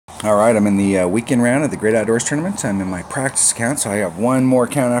Alright, I'm in the weekend round of the Great Outdoors Tournament. I'm in my practice account, so I have one more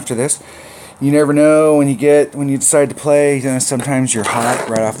count after this. You never know when you decide to play. You know, sometimes you're hot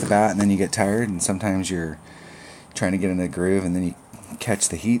right off the bat and then you get tired, and sometimes you're trying to get in the groove and then you catch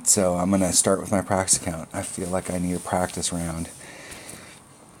the heat. So I'm going to start with my practice account. I feel like I need a practice round.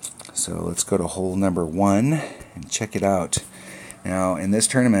 So let's go to hole number 1 and check it out. Now, in this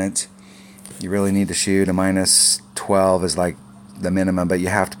tournament, you really need to shoot a minus 12 is like the minimum, but you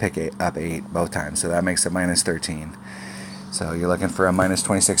have to pick up 8 both times, so that makes it minus 13. So you're looking for a minus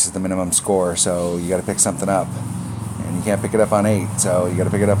 26 is the minimum score, so you got to pick something up, and you can't pick it up on 8, so you got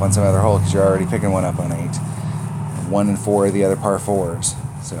to pick it up on some other hole because you're already picking one up on 8. 1 and 4 are the other par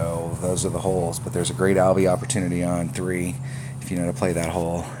 4s, so those are the holes. But there's a great Albie opportunity on 3 if you know to play that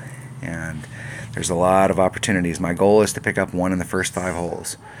hole, and there's a lot of opportunities. My goal is to pick up 1 in the first 5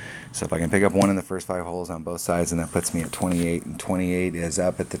 holes. So if I can pick up 1 in the first 5 holes on both sides, and that puts me at 28, and 28 is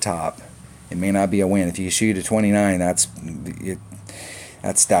up at the top. It may not be a win. If you shoot a 29, that's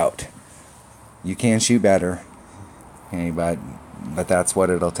stout. You can shoot better, okay, but that's what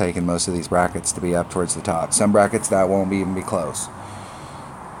it'll take in most of these brackets to be up towards the top. Some brackets that won't even be close.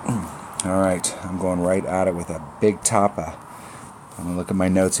 Alright, I'm going right at it with a big topper. I'm going to look at my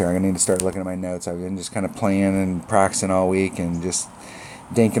notes here. I'm going to need to start looking at my notes. I've been just kind of playing and practicing all week and just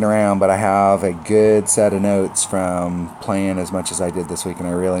dinking around, but I have a good set of notes from playing as much as I did this week, and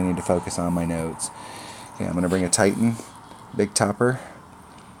I really need to focus on my notes. Okay, I'm going to bring a Titan, big topper,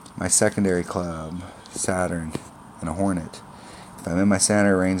 my secondary club, Saturn, and a Hornet. If I'm in my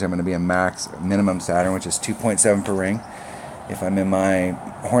Saturn range, I'm going to be a minimum Saturn, which is 2.7 per ring. If I'm in my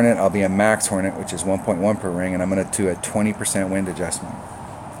Hornet, I'll be a max Hornet, which is 1.1 per ring, and I'm going to do a 20% wind adjustment.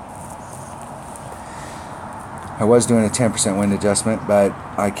 I was doing a 10% wind adjustment, but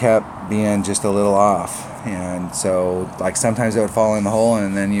I kept being just a little off. And so, like, sometimes it would fall in the hole,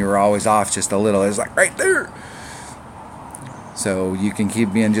 and then you were always off just a little. It was like right there. So you can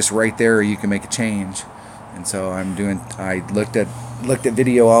keep being just right there, or you can make a change. And so I looked at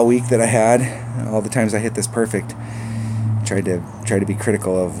video all week that I had, all the times I hit this perfect. Tried to be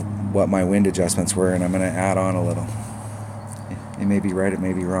critical of what my wind adjustments were, and I'm going to add on a little. It may be right, it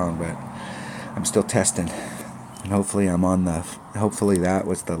may be wrong, but I'm still testing. And hopefully hopefully that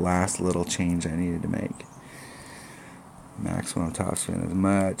was the last little change I needed to make. Maximum top spin, as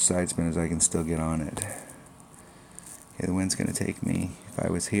much side spin as I can still get on it. Okay, the wind's going to take me, if I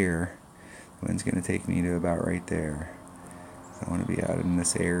was here, the wind's going to take me to about right there. I want to be out in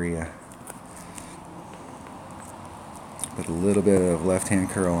this area. Put a little bit of left-hand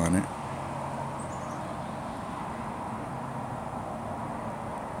curl on it.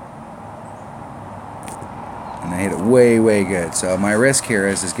 And I hit it way, way good. So my risk here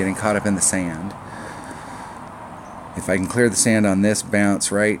is getting caught up in the sand. If I can clear the sand on this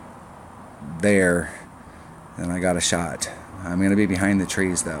bounce right there, then I got a shot. I'm going to be behind the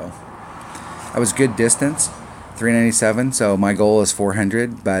trees, though. I was good distance, 397, so my goal is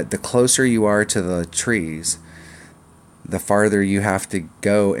 400, but the closer you are to the trees, the farther you have to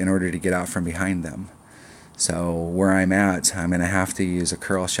go in order to get out from behind them. So where I'm at, I'm going to have to use a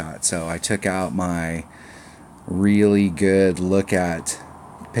curl shot. So I took out my really good look at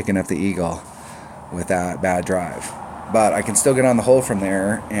picking up the eagle with that bad drive. But I can still get on the hole from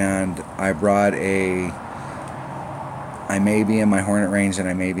there, and I may be in my Hornet range and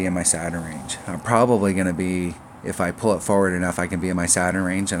I may be in my Saturn range. I'm probably going to be, if I pull it forward enough, I can be in my Saturn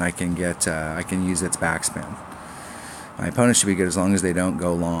range and I can use its backspin. My opponent should be good as long as they don't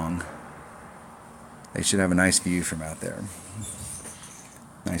go long. They should have a nice view from out there.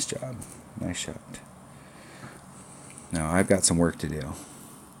 Nice job. Nice shot. Now I've got some work to do.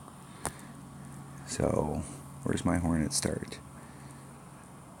 So, where's my Hornet start?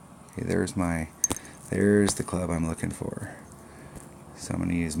 Okay, there's the club I'm looking for. So I'm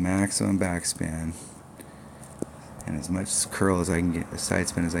going to use maximum backspin and as much curl as I can get, side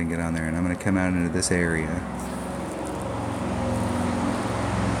spin as I can get on there, and I'm going to come out into this area.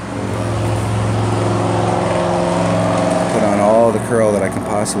 Put on all the curl that I can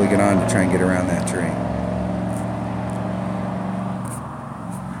possibly get on to try and get around that tree.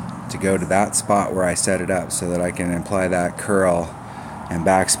 To go to that spot where I set it up so that I can apply that curl and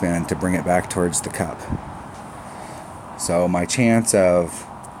backspin to bring it back towards the cup. So my chance of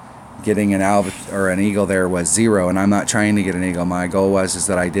getting an eagle there was 0, and I'm not trying to get an eagle. My goal was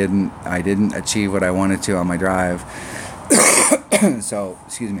that I didn't achieve what I wanted to on my drive. So,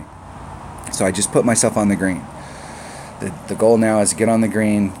 excuse me. So I just put myself on the green. The goal now is to get on the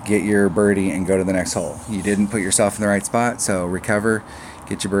green, get your birdie, and go to the next hole. You didn't put yourself in the right spot, so recover,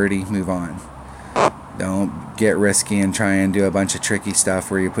 get your birdie, move on. Don't get risky and try and do a bunch of tricky stuff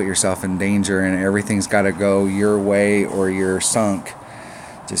where you put yourself in danger and everything's got to go your way or you're sunk.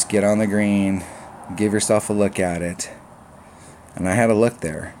 Just get on the green, give yourself a look at it. And I had a look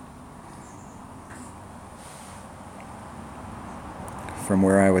there. From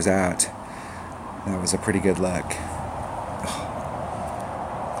where I was at, that was a pretty good look. Oh,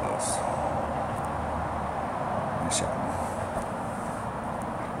 close. Nice shot.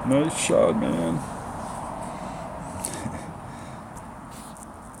 Nice shot, man.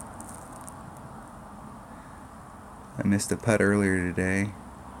 I missed a putt earlier today.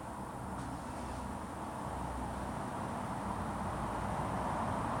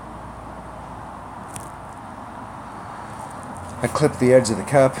 I clipped the edge of the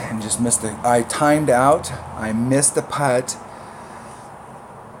cup and just missed the... I timed out. I missed the putt.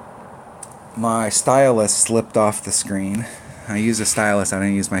 My stylus slipped off the screen. I use a stylus. I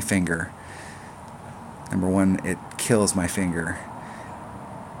don't use my finger. Number one, it kills my finger.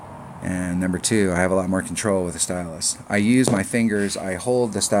 And number two, I have a lot more control with the stylus. I use my fingers. I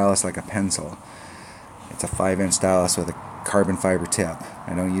hold the stylus like a pencil. It's a 5-inch stylus with a carbon fiber tip.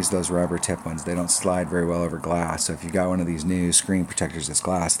 I don't use those rubber tip ones. They don't slide very well over glass. So if you got one of these new screen protectors that's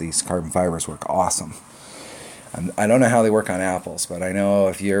glass, these carbon fibers work awesome. I don't know how they work on Apples, but I know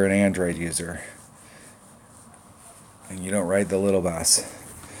if you're an Android user and you don't ride the little bus,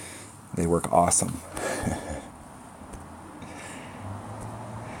 they work awesome.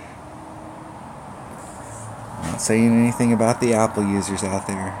 Not saying anything about the Apple users out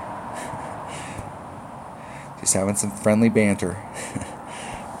there. Just having some friendly banter.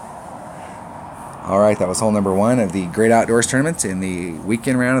 Alright, that was hole number 1 of the Great Outdoors Tournament in the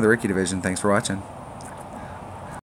weekend round of the Rookie Division. Thanks for watching.